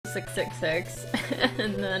666,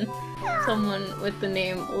 and then someone with the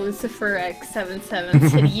name Lucifer X77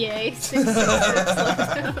 said yay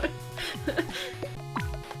 666.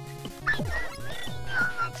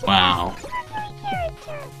 Wow.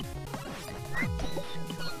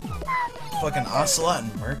 Fucking Ocelot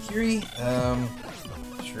and Mercury?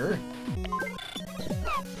 Sure.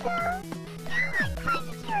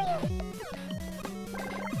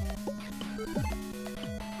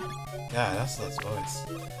 God, Ocelot's voice.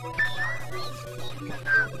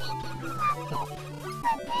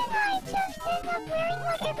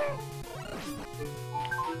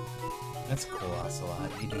 That's cool, Ocelot.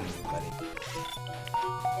 You do you, buddy.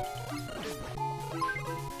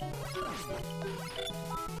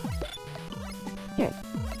 Hey.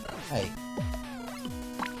 Hey.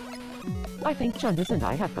 I think Chundus and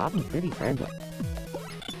I have gotten pretty friendly.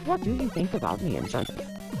 What do you think about me and Chundus?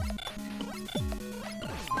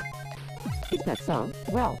 Is that so?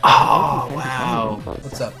 Well, Oh, wow.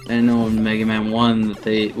 What's up? I didn't know in Mega Man 1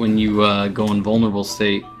 that when you go in vulnerable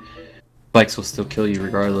state, spikes will still kill you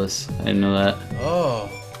regardless. I didn't know that. Oh.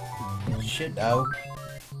 Shit, dog.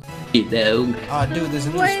 Hey, dog. Oh, dude, there's a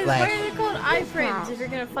new Why splash. are they called iframes if you're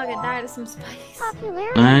gonna fucking die to some spikes?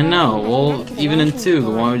 I know. Well, even in 2, the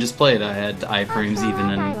one we just played, I had iframes even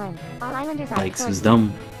in spikes. It was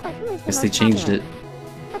dumb. Guess they changed it.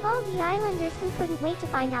 Of all the islanders who couldn't wait to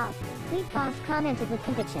find out, Big Boss commented with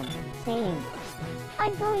conviction, saying,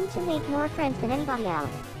 I'm going to make more friends than anybody else.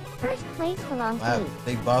 First place belongs to Wow, me.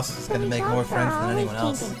 Big Boss is gonna make more friends than anyone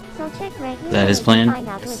else. So check regularly Is that his plan? to find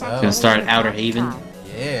out who is Yes, actually Gonna start in Outer the Haven? top.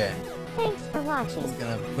 Yeah. Thanks for watching. It's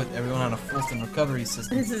gonna put everyone on a Fulton recovery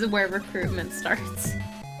system. This is where recruitment starts.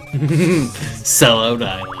 Sellout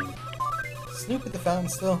Island. Snoop at the fountain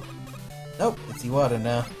still? Nope, it's Iwata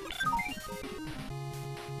now.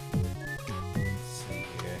 Let's see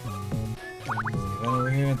here. Is he over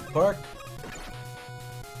here at the park?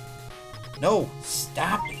 No!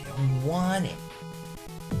 Stop it! I don't want it!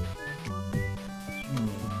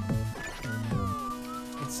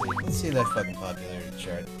 Let's see that fucking popularity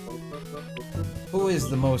chart. Who is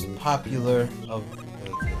the most popular of...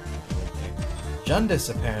 Jundus,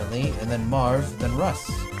 apparently, and then Marv, then Russ.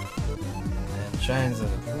 And Shine's at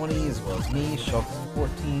 20, as well as me. Shulk is at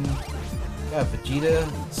 14. Got Vegeta.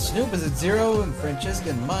 Snoop is at 0, and Francesca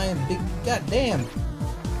and Maya and Big... Goddamn!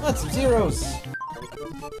 Lots of zeros!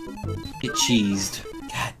 Get cheesed.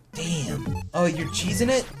 God damn! Oh, you're cheesing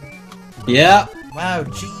it? Yeah. Wow,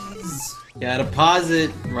 cheese! Gotta pause it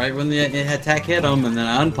right when the attack hit him, and then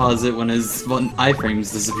unpause it when his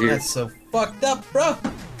iframes disappear. That's so fucked up, bro!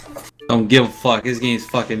 Don't give a fuck. This game's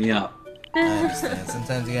fucking me up. I understand.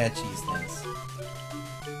 Sometimes you gotta cheese things.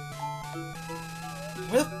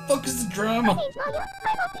 Where the fuck is the drama? Hey, Maya, I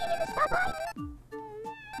hope you didn't stop by.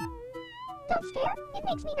 Don't stare. It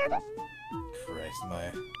makes me nervous. Christ,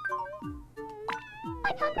 Maya.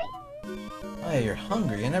 I'm hungry. Maya, you're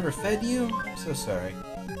hungry. I never fed you? I'm so sorry.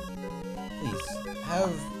 Please,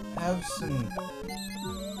 have some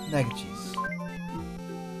naga cheese.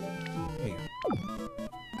 There you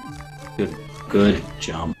go. Good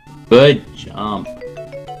jump. Good jump.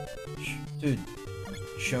 Dude,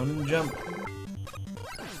 shonen jump?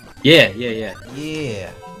 Yeah. Yeah.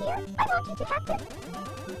 Here, I want you to have this.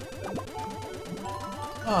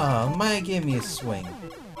 Aw, Maya gave me a swing. It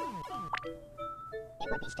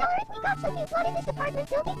would be stellar if we got some new blood in this apartment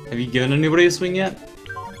building. Have you given anybody a swing yet?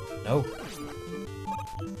 No. Did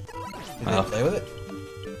they Oh. play with it?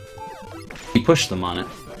 You pushed them on it.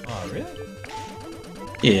 Oh, really?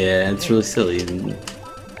 Yeah, it's really silly.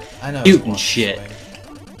 I know. Cute who and wants a shit. swing.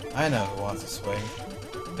 I know who wants a swing.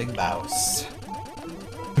 Big Bouse.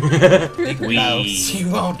 Big Wee. Bouse,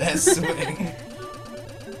 you want that swing.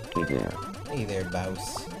 Hey there. Hey there,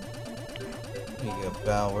 Bouse. Here you go,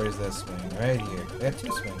 Bow. Where's that swing? Right here. I got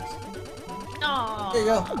 2 swings. Aww. Here you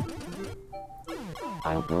go.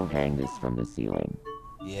 I'll go hang this from the ceiling.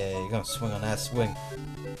 Yeah, you're gonna swing on that swing.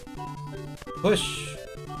 Push.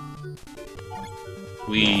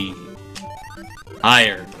 We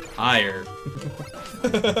higher.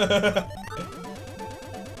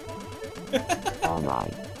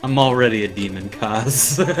 Alright. I'm already a demon,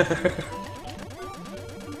 Kaz.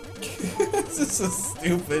 This is so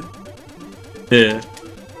stupid. Yeah.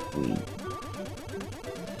 We.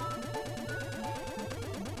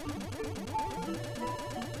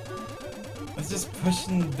 I was just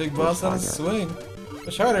pushing Big Boss on a swing.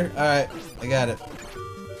 Push harder. Alright, I got it.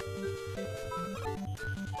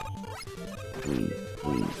 We.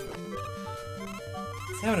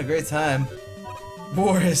 He's having a great time.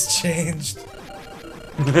 War has changed.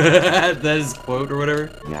 That is quote or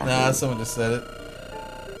whatever. Yeah. Nah, someone just said it.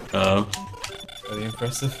 Oh. Pretty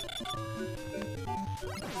impressive.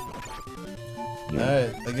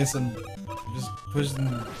 Alright, I guess I'm just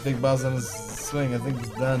pushing Big Boss on his swing. I think it's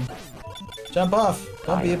done. Jump off!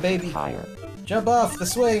 Don't be a baby! Higher. Jump off the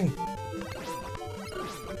swing!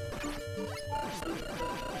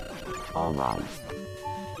 Alright.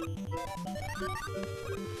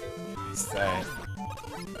 Alright.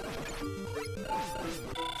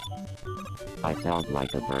 I felt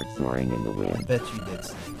like a bird soaring in the I wind. bet you did,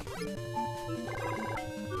 Snake.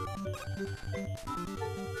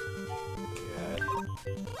 God.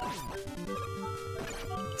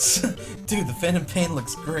 Dude, the Phantom Pain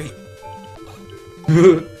looks great.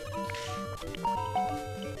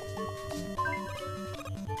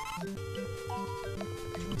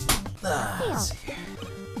 Let's see here.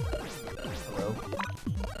 Hello?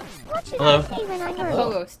 What should Hello. I say when I heard?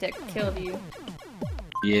 Pogo stick killed you.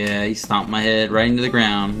 Yeah, he stomped my head right into the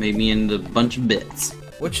ground, made me into a bunch of bits.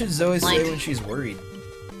 What should Zoe say Blank. when she's worried?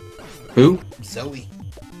 Who? Zoe.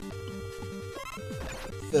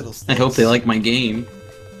 Fiddlesticks. I hope they like my game.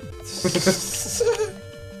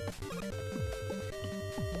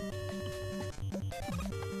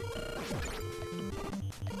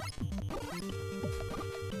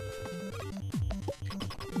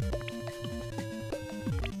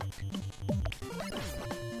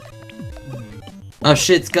 Oh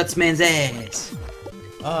shit, it's Gutsman's ass!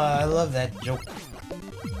 Oh, I love that joke.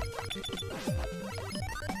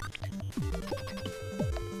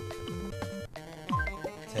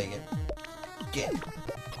 Take it. Get it.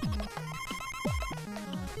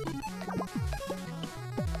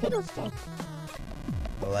 Fiddlestick.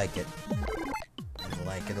 I like it. I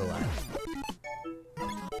like it a lot.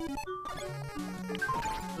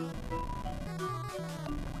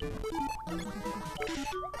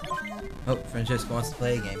 Oh, Francesco wants to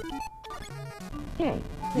play a game. Hey,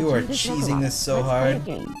 You let's are do this cheesing level this so up. Let's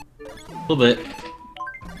play a hard. game. A little bit.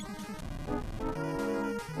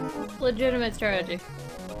 Legitimate strategy.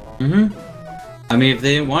 Mm-hmm. I mean, if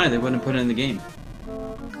they didn't want it, they wouldn't have put it in the game.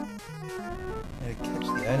 Gotta catch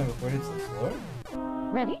the item before it hits the floor?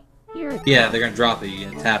 Ready? Here it Yeah, they're gonna drop it. You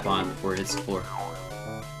gotta tap on it before it hits the floor.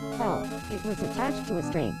 Oh, it was attached to a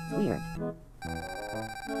string. Weird.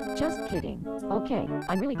 Just kidding. Okay,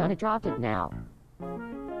 I'm really gonna drop it now.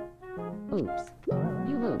 Oops.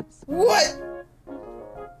 You lose. What?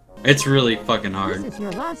 It's really fucking hard. This is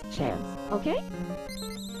your last chance, okay?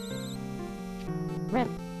 Red,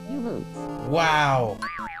 you lose. Wow.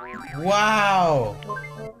 Wow.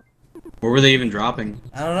 What were they even dropping?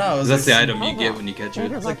 I don't know. It was 'Cause that's the like, item you get when you catch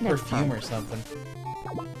it. it's like perfume or something.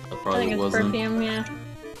 That I probably think it's wasn't. perfume, yeah.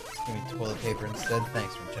 Just give me toilet paper instead.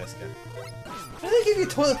 Thanks, Francesca. Why do they give you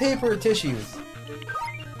toilet paper or tissues?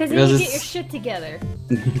 Because Because you need to get it's- your shit together.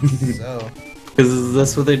 So, Because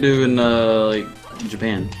that's what they do in like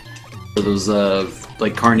Japan. For those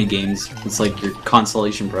like carny games. It's like your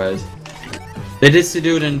consolation prize. They used to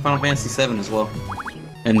do it in Final Fantasy VII as well.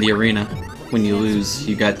 In the arena. When you lose,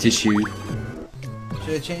 you got tissue.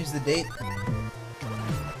 should I change the date?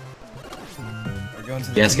 Or go into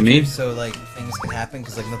the You asking future me? so like things can happen?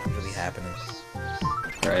 Because like nothing's really happening.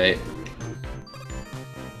 Right.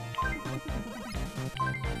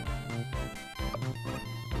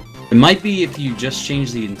 It might be if you just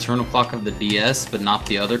change the internal clock of the DS, but not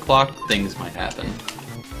the other clock, things might happen.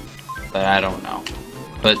 But I don't know.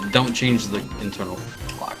 But don't change the internal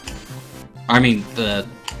clock. I mean, the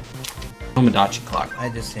Tomodachi clock. I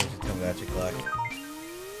just changed the Tomodachi clock.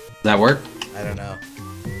 Does that work? I don't know.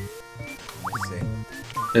 Let's see.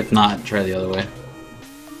 If not, try the other way.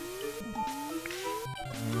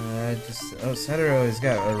 Oh, Satoru has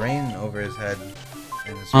got a rain over his head.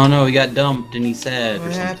 in his- Oh no, he got dumped and he's sad What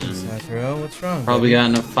or happened, something. Satoru? What's wrong? Probably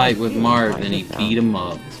buddy? got in a fight with Marv and he beat him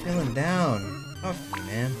up. He's feeling down. Talk to me,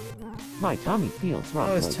 man. My tummy feels Oh,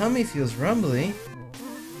 rumbly. his tummy feels rumbly.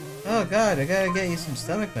 Oh god, I gotta get you some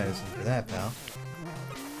stomach medicine for that, pal.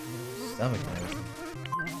 Stomach medicine.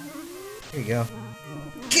 Here you go.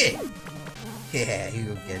 Get it! Yeah, you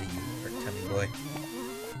go get it, you hurt tummy boy.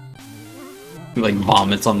 He like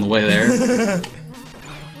vomits on the way there.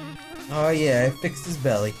 Oh yeah, I fixed his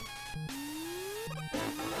belly.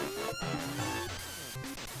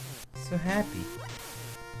 So happy.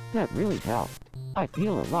 That really helped. I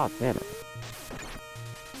feel a lot better.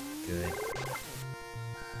 Good.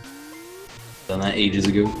 Done that ages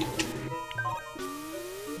ago.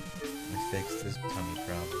 I fixed his tummy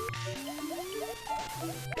problem.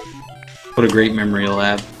 What a great memory he'll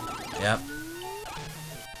have. Yep.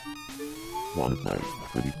 Wanna play?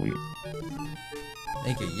 Pretty please.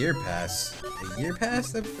 Make a year pass. A year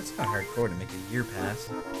pass? That's not hardcore to make a year pass.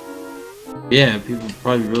 Yeah, people are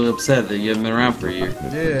probably really upset that you haven't been around for a year.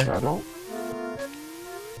 Yeah. Shadow?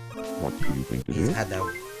 What do you think it He's is? had that.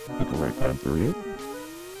 The correct answer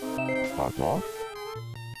is hot dog.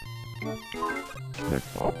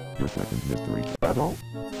 Next up, your second mystery battle.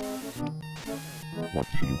 What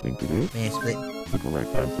do you think it is? Man split. The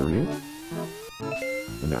correct answer is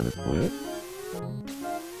banana split.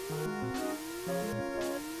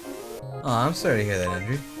 Oh, I'm sorry to hear that,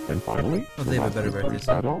 Andrew. And finally, I'll the leave a last better mystery breakfast.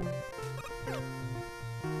 battle.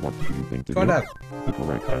 What do you think it Corn is? dog. The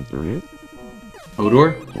correct answer is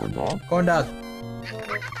Odor? corn dog. Corn dog.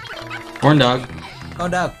 Corn dog.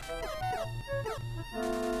 Corn dog.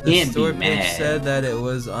 The Can't be store page mad. said that it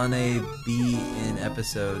was on a B in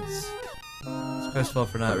episodes. It's Crestfall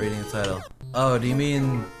for not reading the title. Oh, do you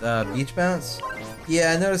mean Beach Bounce?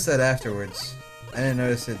 Yeah, I noticed that afterwards. I didn't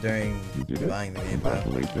notice it during You did it. buying the game though.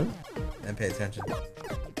 Congratulations. I didn't pay attention.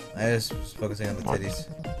 I just was focusing on the titties.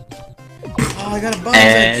 Oh, I got a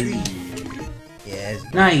bonsai tree! Yeah,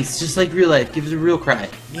 Nice, just like real life. Give it a real cry.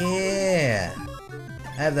 yeah!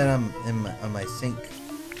 I have that on my sink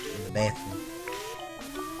in the bathroom.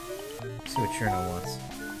 Let's see what Cherno wants.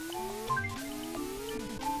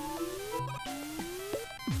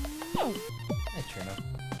 Hey, Hi, Cherno.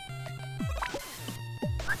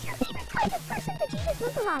 what's your favorite kind of person Vegeta's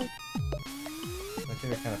look alike? My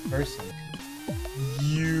favorite kind of person.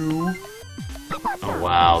 You. Oh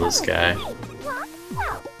wow, this guy. What?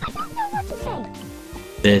 Well, I don't know what to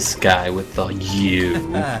say. This guy with the you.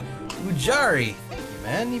 Ujari! Thank you,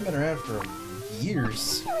 man. You've been around for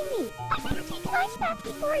years. Killing me. I better take an ice bath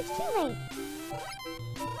before it's too late.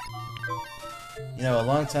 You know, a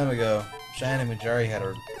long time ago, Cheyenne and Mujari had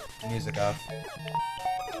our music off.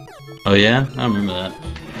 Oh yeah? I remember that.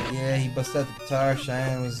 Yeah, he busted out the guitar,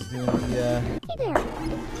 Cheyenne was doing the, Hey there.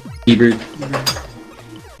 Hebrew.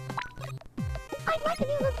 I'd like a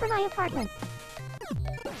new look for my apartment.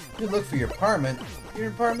 You look for your apartment. Your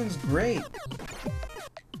apartment's great.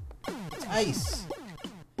 It's ice.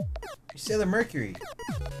 You Sailor Mercury.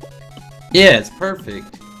 Yeah, it's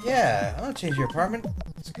perfect. Yeah, I don't change your apartment.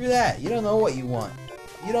 Screw that. You don't know what you want.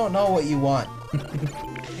 You don't know what you want.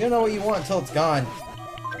 You don't know what you want until it's gone.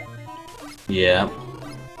 Yeah.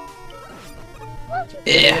 Won't you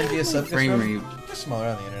Yeah. Be a subject Frame room? rate. Just smaller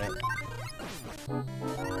on the internet.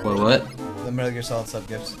 What? The Metal Gear Solid sub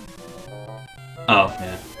gifts. Oh,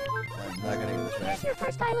 yeah. I'm not gonna give this Here's right. your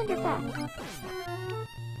first Islander fact.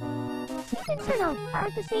 Sleep and Cerno are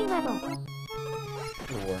at the same level.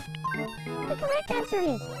 Sure. The correct answer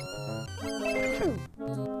is true.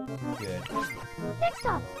 Good. Next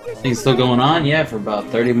up, your Things still going on? Yeah, for about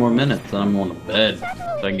 30 more minutes, then I'm going to bed. So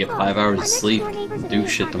I can get 5 hours of sleep and do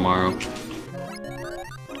shit tomorrow.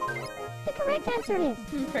 The correct answer is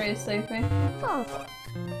I'm pretty sleepy. false.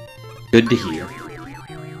 Good to hear.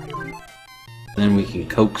 Then we can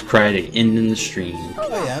coax Cry to end in the stream.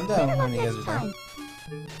 Oh yeah, I'm down when you guys are done.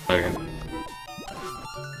 Okay.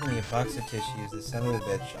 Give me a box of tissues, the son of a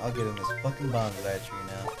bitch. I'll get him this fucking bonsai tree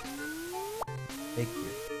now. Take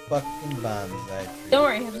your fucking bonsai tree. Don't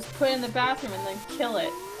worry, he'll just put it in the bathroom and then kill it.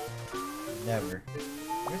 Never.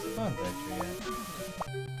 Where's the bonsai tree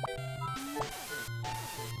at?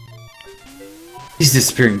 These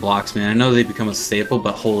disappearing blocks, man. I know they become a staple,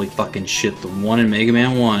 but holy fucking shit, the one in Mega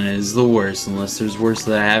Man 1 is the worst, unless there's worse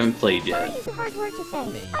that I haven't played Sorry yet. is a hard word to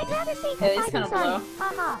say. I'd rather say Yeah, he's goodbye than kinda sorry. low.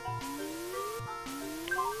 Haha.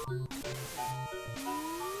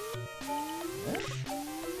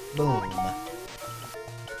 Boom.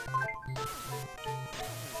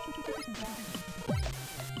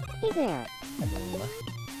 Hey there. Boom.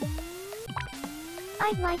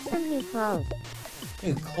 I'd like some new clothes.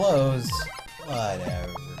 New clothes?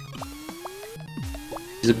 Whatever.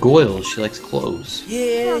 She's a Goyle, she likes clothes.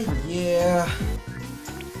 Yeah.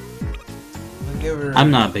 I'll give her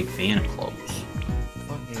I'm not a big fan of clothes.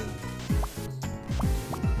 fucking...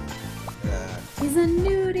 He's a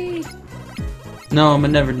nudie. No, I'm a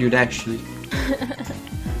never nude actually.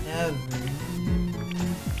 Never.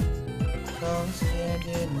 Don't stand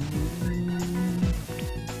in nude.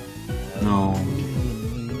 No.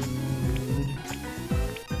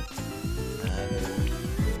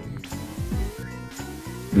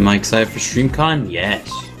 Am I excited for StreamCon? Yes.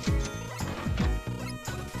 Is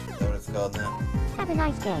that what it's called now? Have a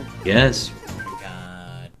nice day. Yes.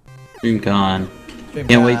 God. StreamCon. Dream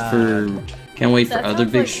Can't wait God. for That other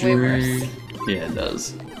sounds big like way worse. streamers. Yeah, it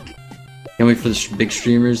does. Can't wait for the big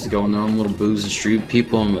streamers to go in their own little booths and stream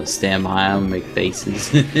people. I'm gonna stand behind them and make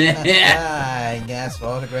faces. Ah, yes,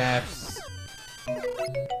 autographs.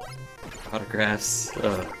 Autographs.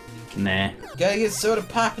 Nah. Gotta get Soda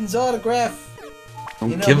Poppin's autograph.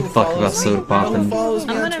 Don't You know give a who fuck follows about me? Soda You know who Poppin'. follows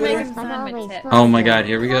me I'm on gonna make Twitter? him sign my tip. Oh my god,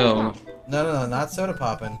 here we go. No, not Soda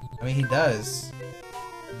Poppin'. I mean, he does.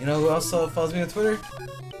 You know who else follows me on Twitter?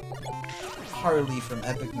 Harley from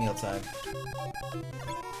Epic Mealtime.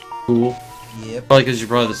 Cool. Yep, Probably because you're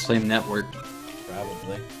probably the same network.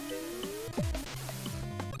 probably.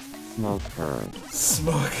 Smoke her.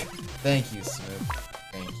 Smoke. Thank you, Smoke.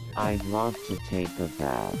 Thank you. I'd love to take a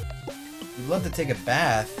bath. You'd love to take a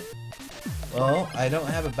bath. Well, I don't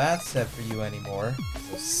have a bath set for you anymore.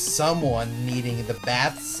 So someone needing the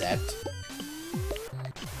bath set.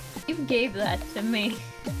 You gave that to me.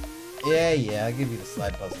 Yeah, I'll give you the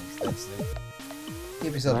slide puzzle instead, Snoop.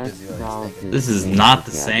 Keep yourself Let's busy while solve he's thinking. This is thing not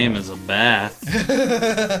the together. same as a bath.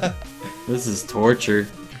 This is torture.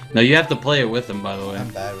 No, you have to play it with him, by the way. I'm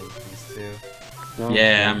bad with these two. Don't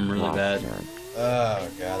Yeah, get I'm really bad. flustered. Oh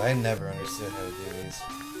god, I never understood how to do these.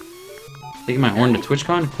 Taking my horn to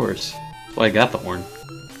TwitchCon? Of course. Well, I got the horn.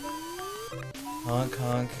 Honk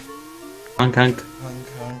honk, Honk honk. honk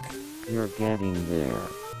honk. You're getting there.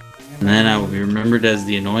 And then I will be remembered as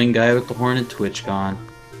the annoying guy with the horn at TwitchCon.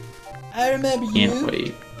 I remember you. Can't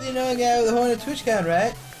wait. You know a guy with a horn at TwitchCon,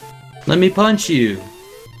 right? Let me punch you.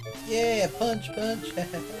 Yeah, punch. Please,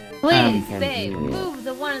 can babe, do it. move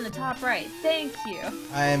the one in the top right. Thank you.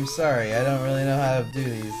 I am sorry, I don't really know how to do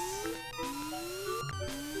these.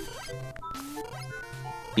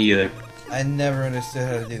 Either. I never understood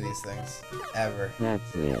how to do these things. Ever.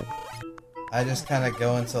 That's it. I just kind of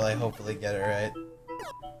go until I hopefully get it right.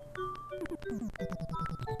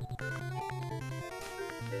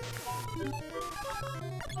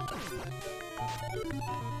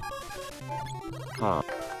 Huh.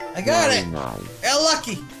 I got Very it! nice. Got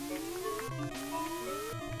lucky!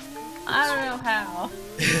 I don't know how.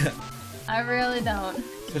 I really don't.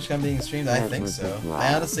 TwitchCon being streamed? I That think was so. a flaw.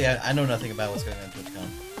 I honestly, I know nothing about what's going on TwitchCon.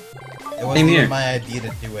 It Same wasn't here. even my idea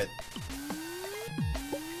to do it.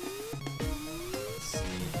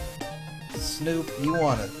 Let's see. Snoop, you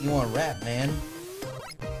want rap, man?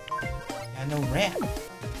 I know rap.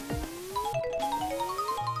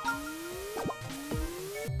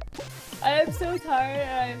 I am so tired.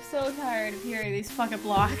 I am so tired of hearing these fucking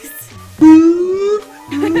blocks. Yeah,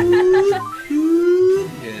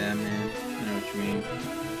 man. I know what you mean.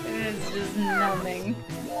 It is just numbing.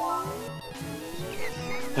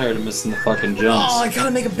 Tired of missing the fucking Oh, jumps. I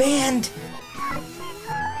gotta make a band!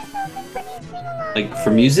 Like,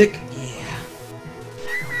 for music? Yeah.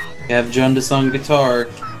 Have Jundus on guitar.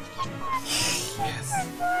 Yes.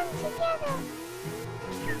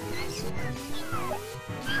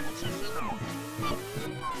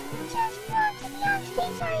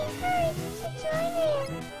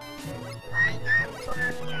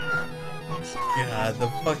 God, the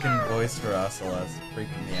fucking voice for Ocelot's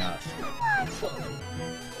freaking me out.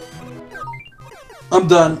 I'm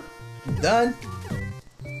done. You done?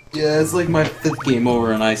 Yeah, it's like my 5th game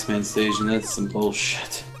over on Iceman Stage, and that's some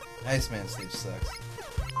bullshit. Iceman stage sucks.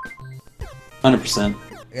 100%.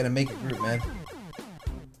 I gotta make a group, man.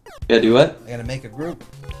 Yeah, do what? I gotta make a group.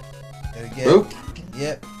 Gotta get. Group?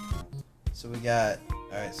 Yep. So we got.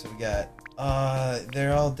 Alright, so we got.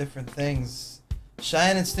 They're all different things.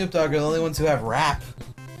 Cheyenne and Snoop Dogg are the only ones who have rap.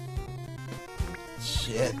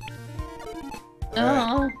 Shit.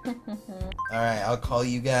 Alright, Oh. Alright, I'll call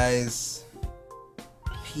you guys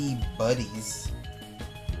P Buddies.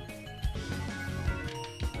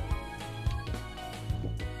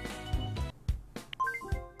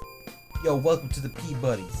 Yo, welcome to the P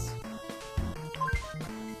Buddies.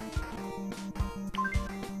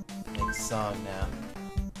 Make a song now.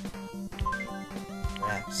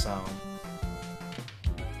 Rap song.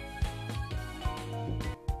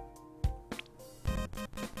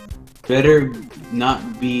 Better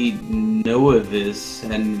not be Noahvis,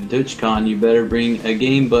 and TwitchCon, you better bring a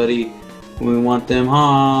game buddy. We want them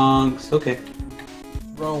honks. Okay.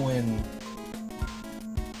 Throwing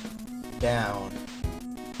down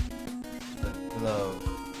the glove.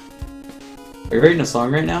 Are you writing a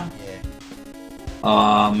song right now? Yeah,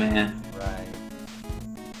 Aw, man. right.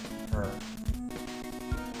 Her.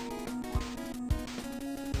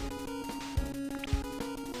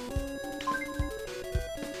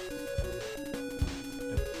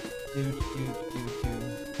 Do.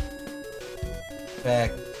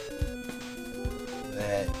 Fact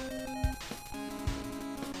that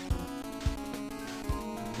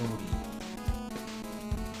booty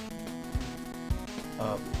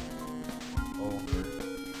up over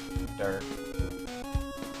dirt.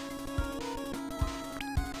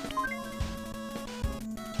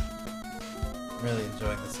 I'm really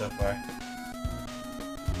enjoying this so far.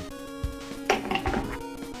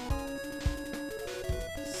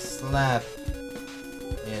 Slap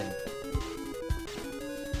in.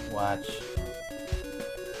 Watch it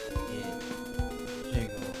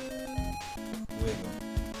jiggle, wiggle.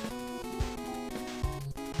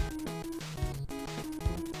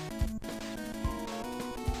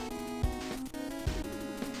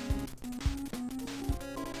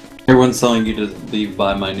 Everyone's telling you to leave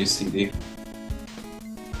buy my new CD.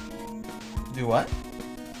 Do what?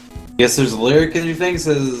 Yes, there's a lyric in your thing that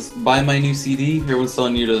says buy my new CD. Everyone's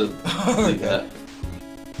telling you to leave that.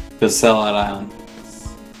 Go sell out Island.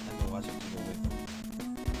 I've been watching people with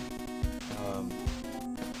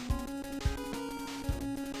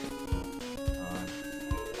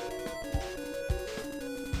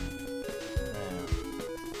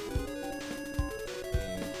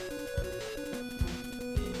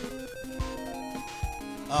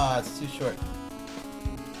Ah, it's too short.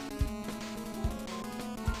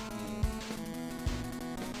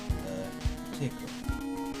 Tickle.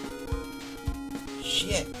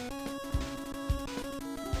 Shit.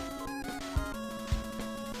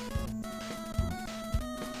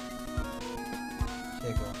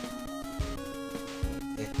 Tickle.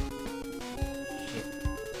 Tickle. Shit.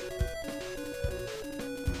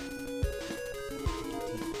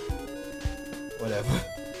 Whatever.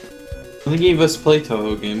 They gave us play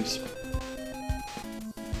Toho games.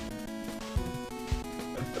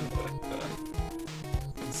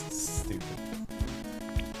 This is stupid.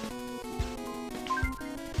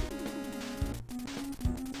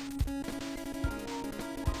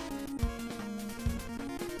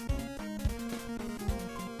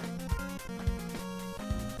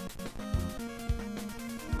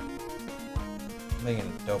 I'm making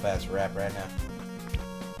a dope ass rap right now.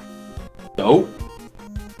 Dope.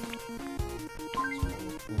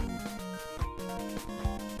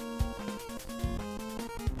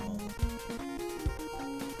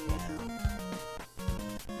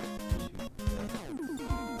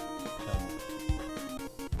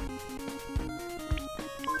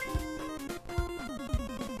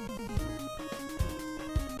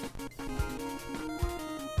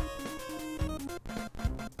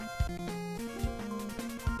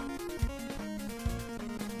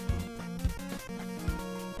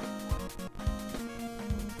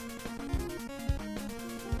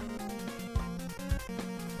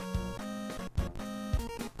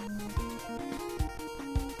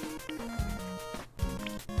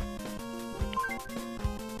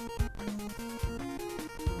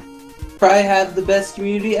 Probably have the best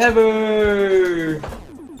community ever.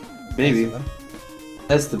 Maybe.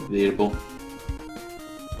 That's debatable.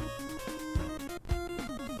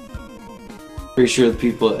 Pretty sure the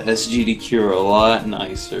people at SGDQ are a lot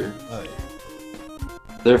nicer. Oh yeah.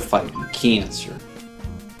 They're fighting cancer.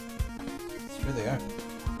 Sure they are.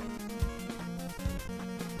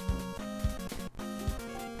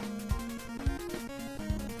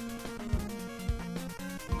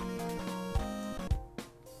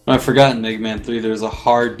 I forgot in Mega Man 3 there's a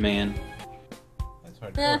hard man. That's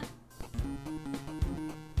hardcore.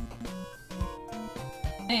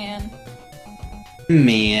 Man.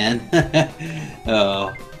 Man.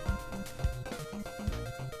 Oh.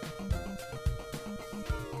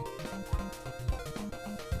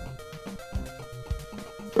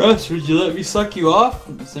 Russ, would you let me suck you off?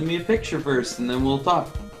 Send me a picture first and then we'll talk.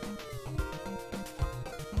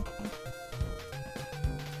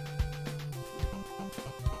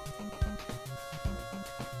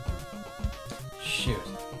 Shoot.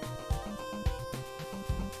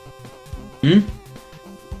 Hmm?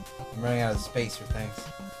 I'm running out of space for things.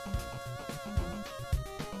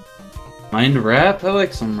 Mind rap? I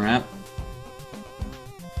like some rap.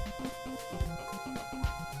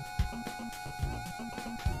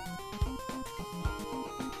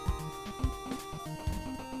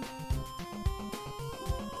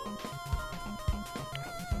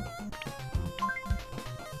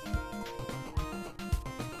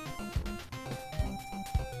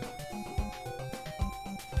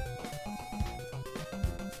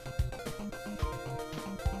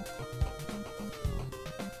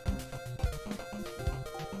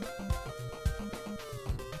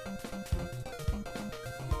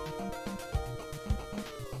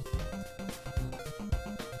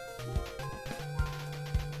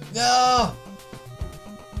 No!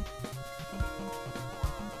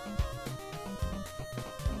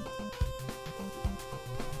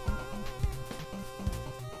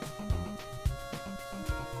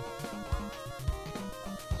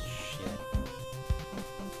 Shit.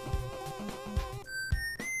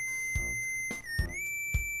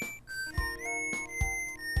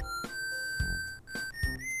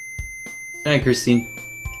 Hi, Christine.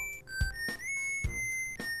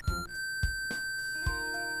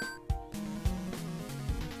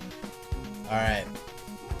 Alright.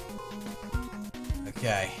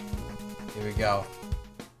 Okay. Here we go.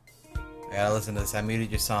 I gotta listen to this. I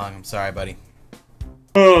muted your song. I'm sorry, buddy.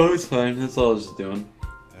 Oh, it's fine. That's all I was doing.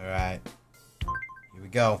 Alright. Here we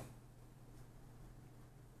go.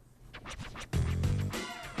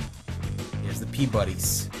 the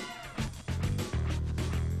P-Buddies.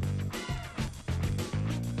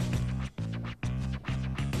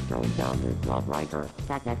 Throwing down your blood riker.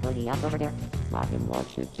 Stack that booty up over there. Slap him,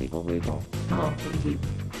 watch it jiggle wiggle.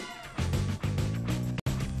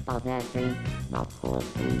 All that green. Mouth full of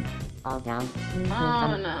food. All down.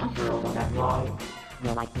 Oh no.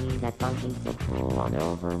 You're like me, that funky. So pull on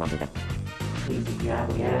over under the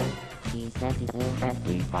She said she's a friend.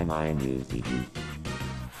 please buy my new CD.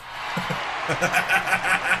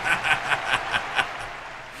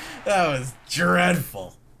 That was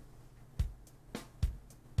dreadful.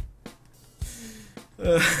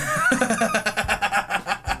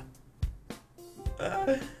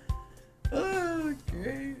 Oh,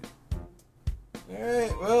 great.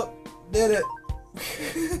 Alright, well, did it.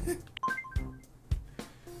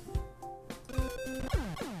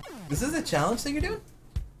 This is a challenge that you're doing?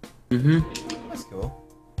 Mm-hmm. That's cool.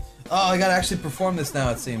 Oh, I gotta actually perform this now,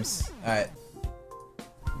 it seems. Alright.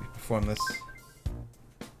 Let me perform this.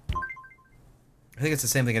 I think it's the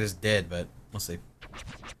same thing I just did, but we'll see.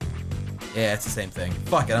 Yeah, it's the same thing.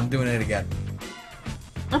 Fuck it, I'm doing it again.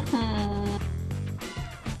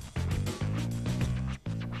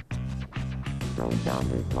 Throwing down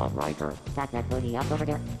your blood riker. Stack that booty up over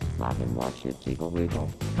there. Slap him, watch it jiggle wiggle.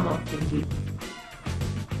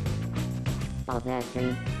 All that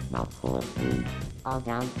green. Mouth full of food. All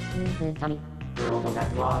down. Tummy. You're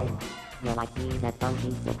like me, that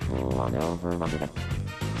funky. So pull on over under the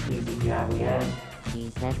She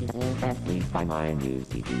said she's a friend. please buy my new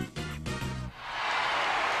CD.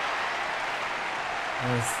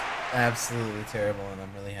 That was absolutely terrible, and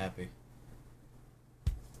I'm really happy.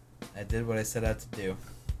 I did what I set out to do.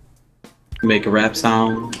 Make a rap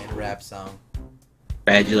song. Made a rap song.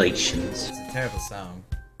 Congratulations. It's a terrible song.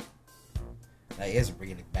 That is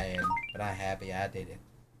really bad, but I'm happy I did it.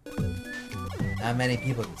 Not many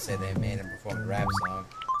people can say they made and performed a rap song.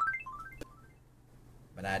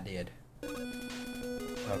 But I did.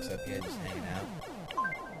 Folks up here just hanging out.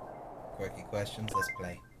 Quirky questions, let's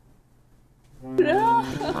play.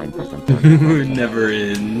 Time for some It never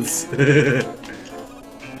ends. Who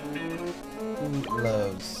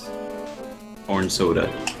loves Orange soda.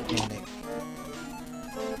 panic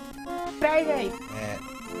Friday. at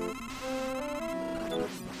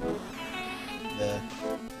the...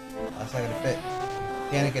 That's not gonna fit.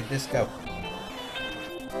 Panic at Disco.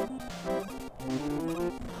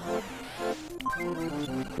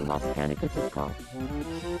 who lost Panic at Disco.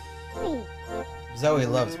 Me. Zoe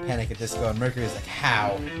loves Panic at Disco, and Mercury's like,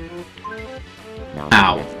 how? Now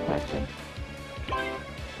Ow. the next question.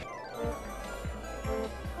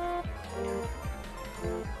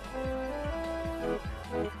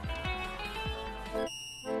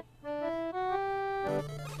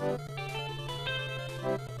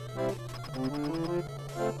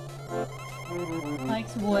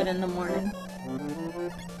 Likes wood in the morning.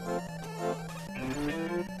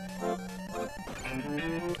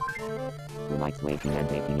 Who likes waking and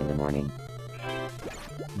baking in the morning?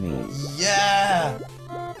 Me. Yeah!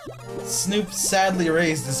 Snoop sadly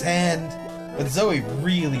raised his hand, but Zoe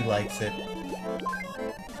really likes it.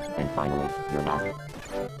 And finally, your last.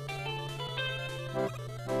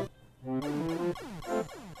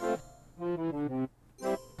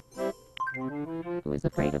 Who is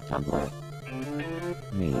afraid of Tumblr?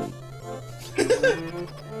 Me.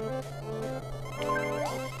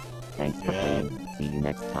 Thanks for playing. See you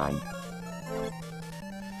next time.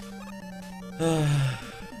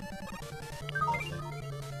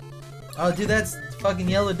 Oh, dude, that's fucking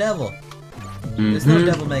Yellow Devil. There's no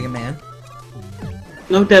Devil Mega Man.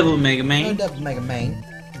 No Devil Mega No Man. Devil Mega Man.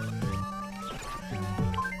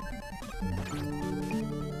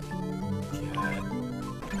 God.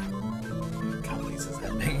 Can't believe this is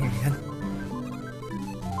happening again.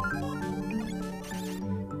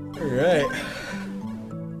 Alright.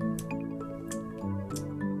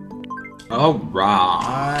 Alright.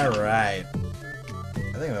 Alright.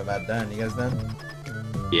 I think I'm about done. You guys done?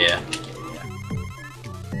 Yeah.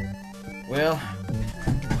 Well,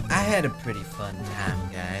 I had a pretty fun time,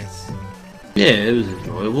 guys. Yeah, it was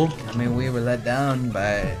enjoyable. I mean, we were let down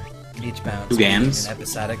by Beach Bounce. Two games. And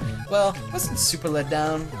episodic. Well, wasn't super let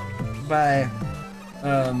down by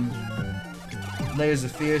Layers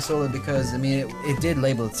of Fear solely because, I mean, it did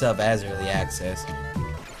label itself as early access.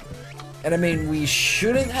 And I mean, we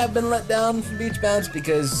shouldn't have been let down from Beach Bounce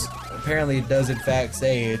because apparently it does in fact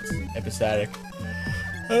say it's episodic.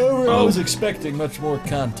 However, I was expecting much more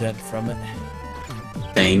content from it.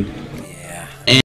 Dang.